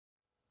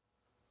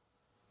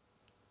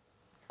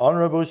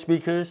honorable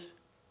speakers,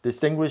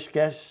 distinguished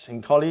guests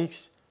and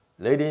colleagues,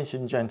 ladies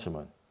and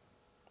gentlemen.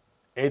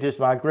 It is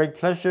my great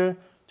pleasure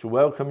to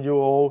welcome you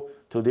all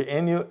to the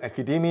annual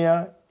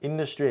Academia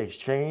Industry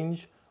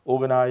Exchange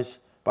organized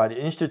by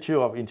the Institute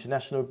of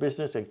International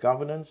Business and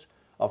Governance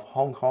of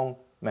Hong Kong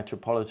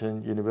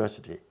Metropolitan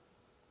University.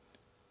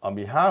 On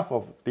behalf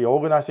of the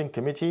organizing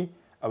committee,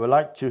 I would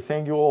like to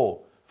thank you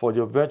all for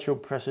your virtual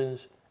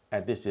presence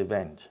at this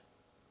event.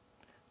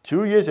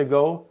 2 years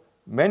ago,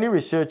 many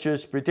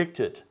researchers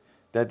predicted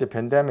that the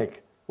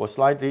pandemic was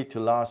likely to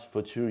last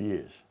for 2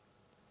 years.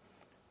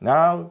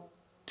 Now,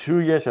 2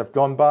 years have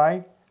gone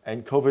by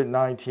and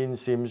COVID-19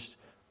 seems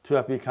to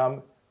have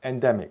become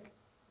endemic.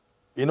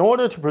 In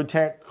order to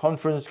protect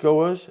conference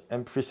goers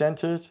and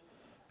presenters,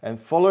 and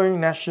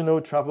following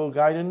national travel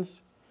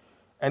guidance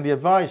and the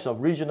advice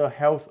of regional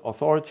health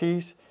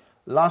authorities,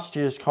 last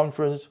year's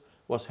conference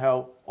was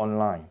held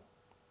online.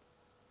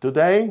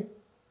 Today,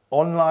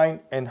 online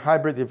and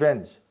hybrid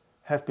events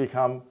have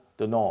become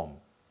the norm.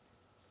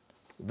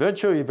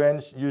 Virtual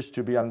events used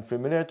to be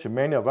unfamiliar to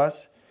many of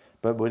us,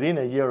 but within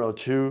a year or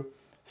two,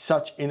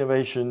 such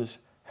innovations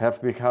have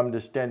become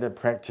the standard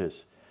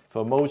practice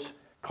for most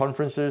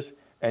conferences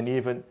and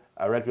even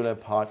a regular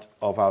part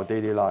of our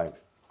daily life.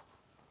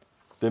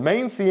 The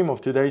main theme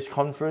of today's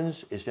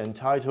conference is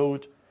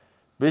entitled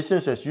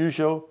Business as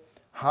Usual,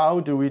 How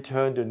Do We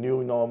Turn the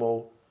New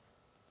Normal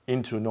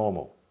into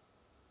Normal?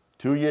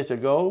 2 years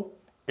ago,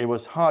 it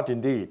was hard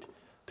indeed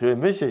to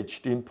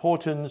envisage the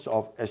importance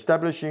of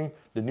establishing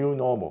the new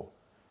normal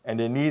and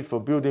the need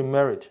for building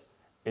merit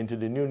into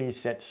the newly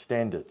set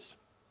standards.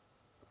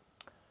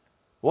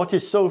 What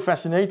is so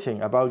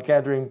fascinating about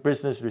gathering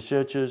business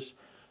researchers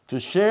to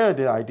share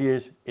their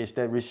ideas is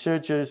that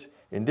researchers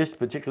in this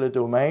particular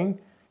domain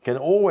can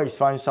always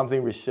find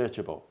something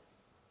researchable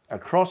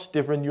across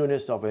different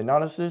units of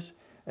analysis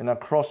and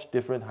across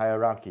different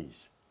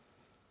hierarchies,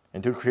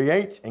 and to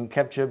create and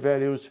capture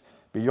values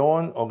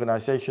beyond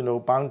organizational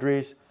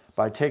boundaries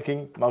by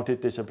taking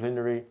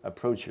multidisciplinary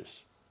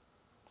approaches.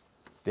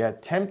 They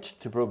attempt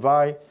to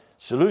provide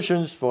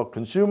solutions for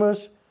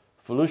consumers,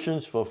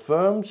 solutions for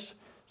firms,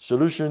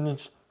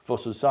 solutions for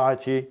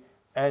society,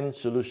 and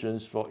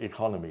solutions for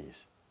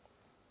economies.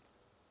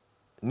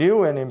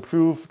 New and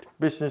improved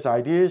business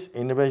ideas,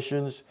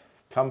 innovations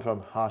come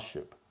from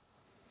hardship.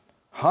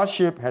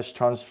 Hardship has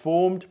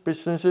transformed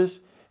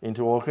businesses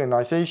into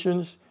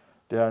organizations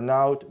that are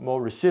now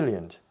more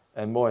resilient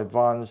and more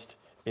advanced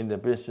in their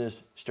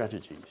business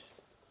strategies.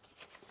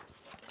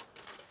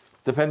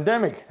 The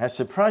pandemic has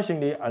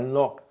surprisingly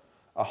unlocked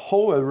a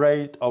whole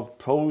array of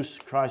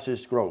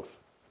post-crisis growth.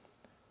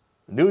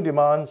 New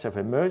demands have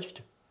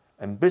emerged,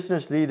 and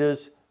business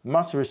leaders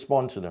must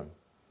respond to them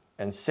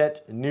and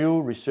set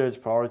new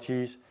research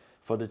priorities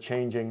for the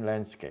changing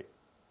landscape.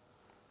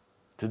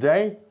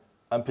 Today,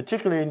 I'm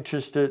particularly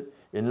interested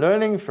in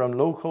learning from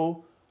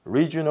local,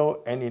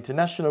 regional, and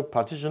international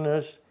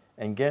practitioners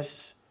and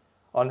guests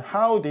on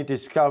how they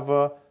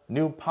discover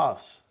new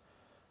paths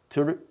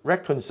to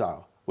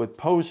reconcile with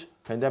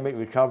post-pandemic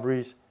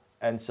recoveries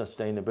and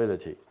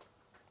sustainability.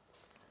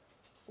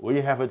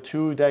 We have a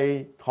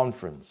 2-day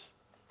conference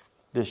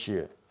this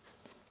year.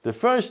 The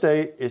first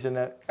day is an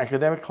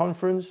academic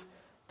conference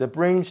that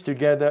brings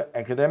together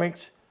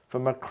academics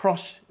from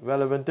across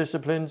relevant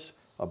disciplines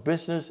of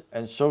business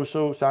and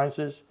social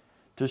sciences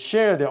to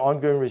share their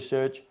ongoing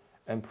research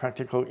and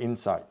practical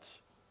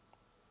insights.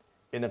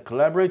 In a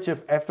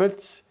collaborative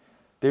efforts,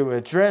 they will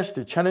address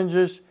the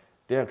challenges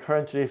they are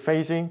currently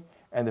facing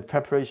and the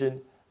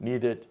preparation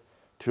needed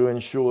to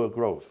ensure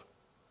growth.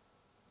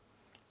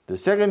 The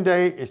second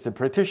day is the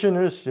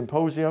Practitioners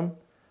Symposium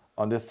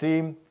on the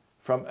theme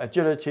From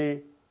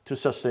Agility to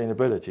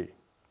Sustainability,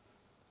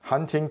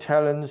 Hunting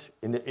Talents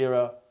in the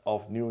Era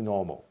of New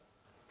Normal.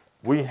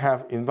 We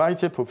have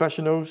invited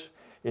professionals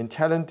in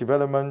talent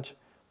development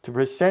to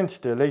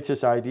present their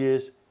latest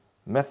ideas,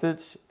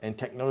 methods, and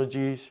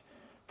technologies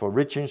for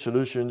reaching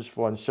solutions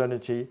for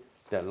uncertainty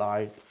that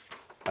lie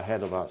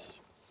ahead of us.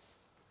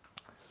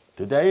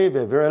 Today,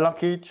 we're very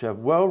lucky to have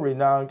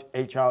well-renowned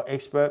HR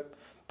expert,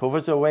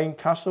 Professor Wayne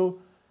Castle,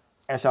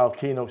 as our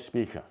keynote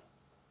speaker.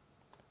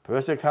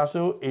 Professor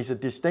Castle is a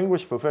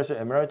distinguished professor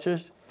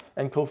emeritus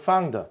and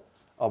co-founder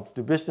of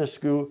the business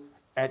school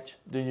at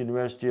the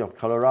University of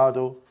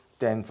Colorado,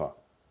 Denver.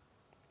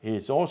 He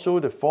is also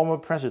the former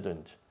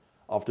president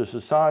of the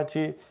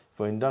Society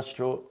for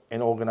Industrial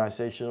and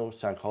Organizational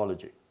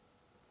Psychology.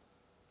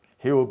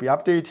 He will be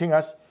updating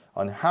us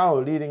on how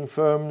leading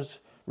firms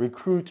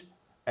recruit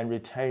and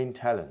retain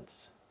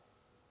talents.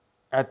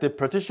 At the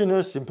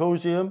Practitioners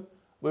Symposium,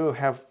 we will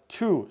have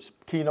 2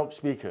 keynote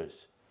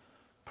speakers,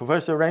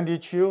 Professor Randy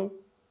Chiu,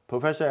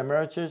 Professor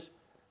Emeritus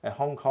at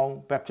Hong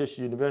Kong Baptist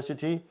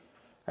University,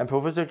 and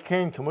Professor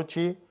Ken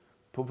Kamuchi,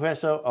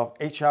 Professor of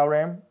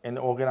HRM and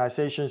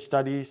Organization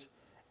Studies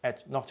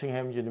at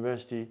Nottingham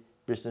University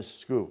Business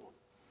School.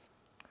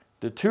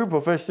 The 2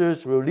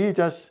 professors will lead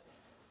us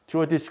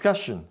to a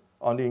discussion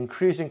on the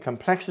increasing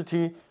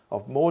complexity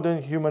of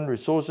modern human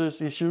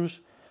resources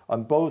issues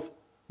on both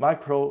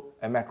micro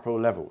and macro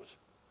levels.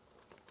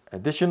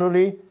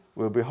 Additionally,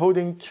 we'll be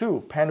holding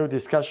 2 panel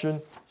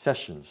discussion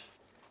sessions.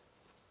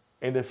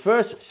 In the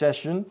first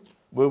session,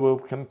 we will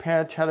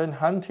compare talent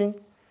hunting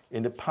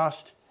in the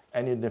past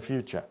and in the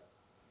future.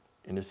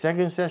 In the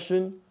second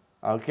session,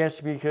 our guest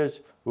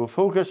speakers will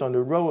focus on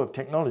the role of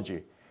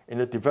technology in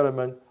the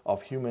development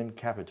of human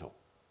capital.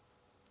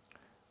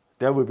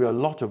 There will be a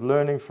lot of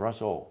learning for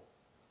us all,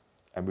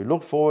 and we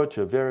look forward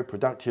to a very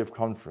productive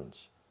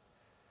conference.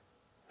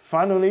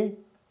 Finally,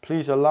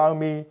 please allow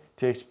me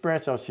to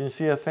express our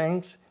sincere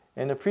thanks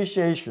and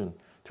appreciation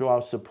to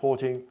our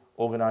supporting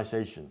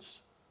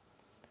organizations.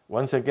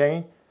 Once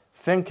again,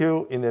 thank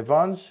you in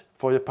advance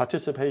for your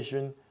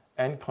participation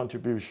and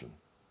contribution.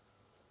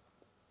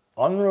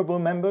 Honorable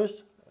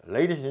members,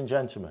 ladies and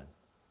gentlemen,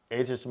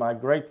 it is my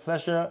great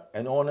pleasure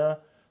and honor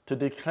to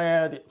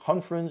declare the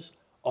conference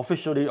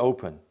officially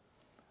open.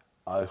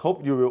 I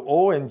hope you will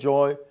all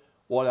enjoy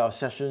what our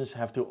sessions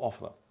have to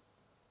offer.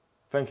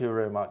 Thank you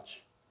very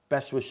much.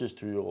 Best wishes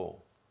to you all.